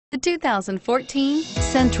The 2014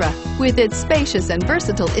 Sentra. With its spacious and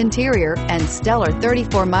versatile interior and stellar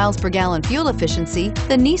 34 miles per gallon fuel efficiency,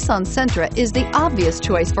 the Nissan Sentra is the obvious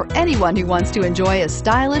choice for anyone who wants to enjoy a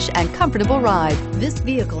stylish and comfortable ride. This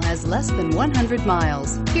vehicle has less than 100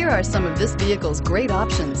 miles. Here are some of this vehicle's great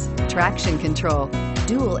options: traction control,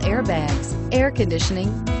 dual airbags, air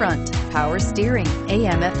conditioning, front, power steering,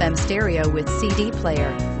 AM/FM stereo with CD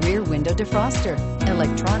player, rear window defroster,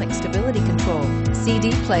 electronic stability control,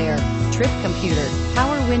 CD player, trip computer,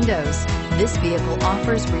 power windows. This vehicle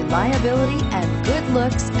offers reliability and good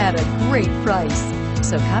looks at a great price.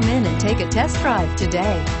 So come in and take a test drive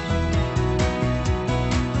today.